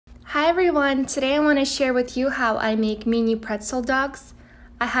Hi everyone, today I want to share with you how I make mini pretzel dogs.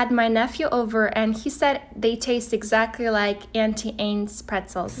 I had my nephew over and he said they taste exactly like Auntie Anne's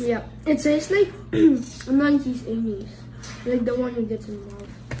pretzels. Yeah, it tastes like 1980s, like the one you get in the mall.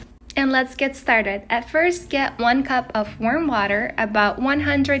 And let's get started. At first, get 1 cup of warm water, about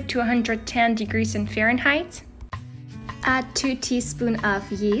 100 to 110 degrees in Fahrenheit. Add 2 teaspoons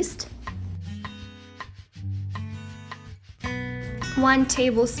of yeast, 1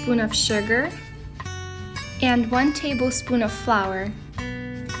 tablespoon of sugar, and 1 tablespoon of flour.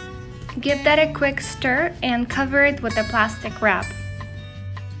 Give that a quick stir and cover it with a plastic wrap.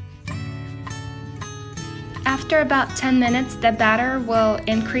 After about 10 minutes, the batter will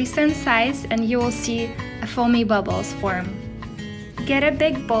increase in size and you will see foamy bubbles form. Get a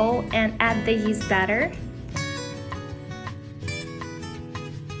big bowl and add the yeast batter.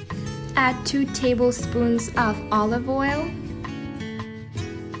 Add 2 tablespoons of olive oil,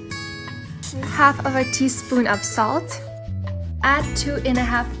 half of a teaspoon of salt. Add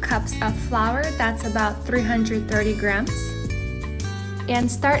 2.5 cups of flour, that's about 330 grams. And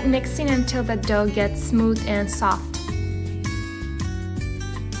start mixing until the dough gets smooth and soft.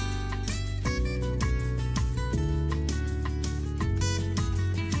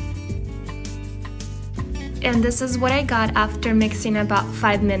 And this is what I got after mixing about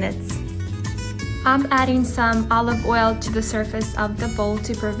 5 minutes. I'm adding some olive oil to the surface of the bowl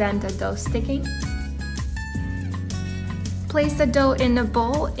to prevent the dough sticking. Place the dough in a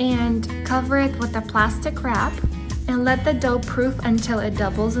bowl and cover it with a plastic wrap and let the dough proof until it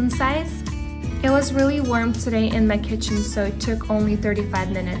doubles in size. It was really warm today in my kitchen, so it took only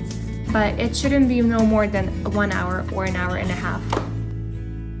 35 minutes, but it shouldn't be no more than 1 hour or an hour and a half.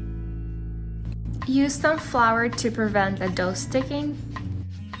 Use some flour to prevent the dough sticking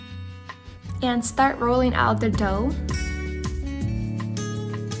and start rolling out the dough.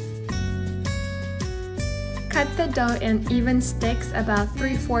 Cut the dough in even sticks about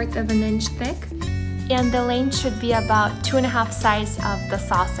 3/4 of an inch thick, and the length should be about 2.5 size of the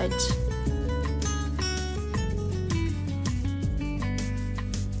sausage.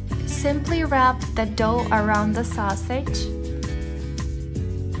 Simply wrap the dough around the sausage.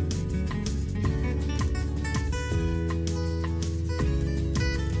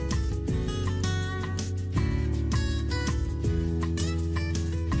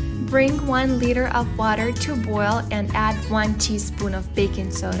 Bring 1 liter of water to boil and add 1 teaspoon of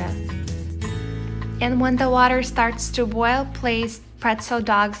baking soda. And when the water starts to boil, place pretzel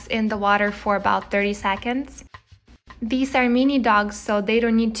dogs in the water for about 30 seconds. These are mini dogs, so they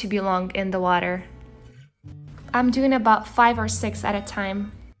don't need to be long in the water. I'm doing about 5 or 6 at a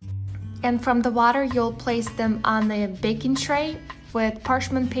time. And from the water, you'll place them on a baking tray with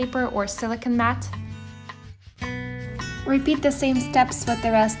parchment paper or silicone mat. Repeat the same steps with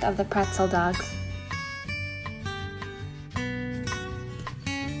the rest of the pretzel dogs.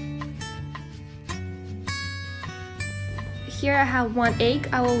 Here I have 1 egg,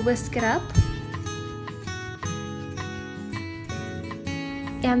 I will whisk it up.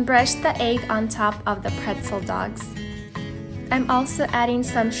 And brush the egg on top of the pretzel dogs. I'm also adding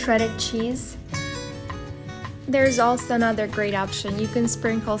some shredded cheese. There's also another great option. You can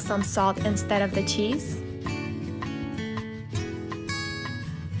sprinkle some salt instead of the cheese.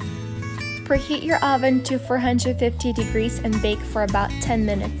 Preheat your oven to 450 degrees and bake for about 10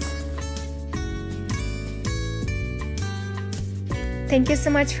 minutes. Thank you so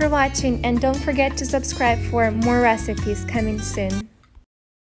much for watching, and don't forget to subscribe for more recipes coming soon.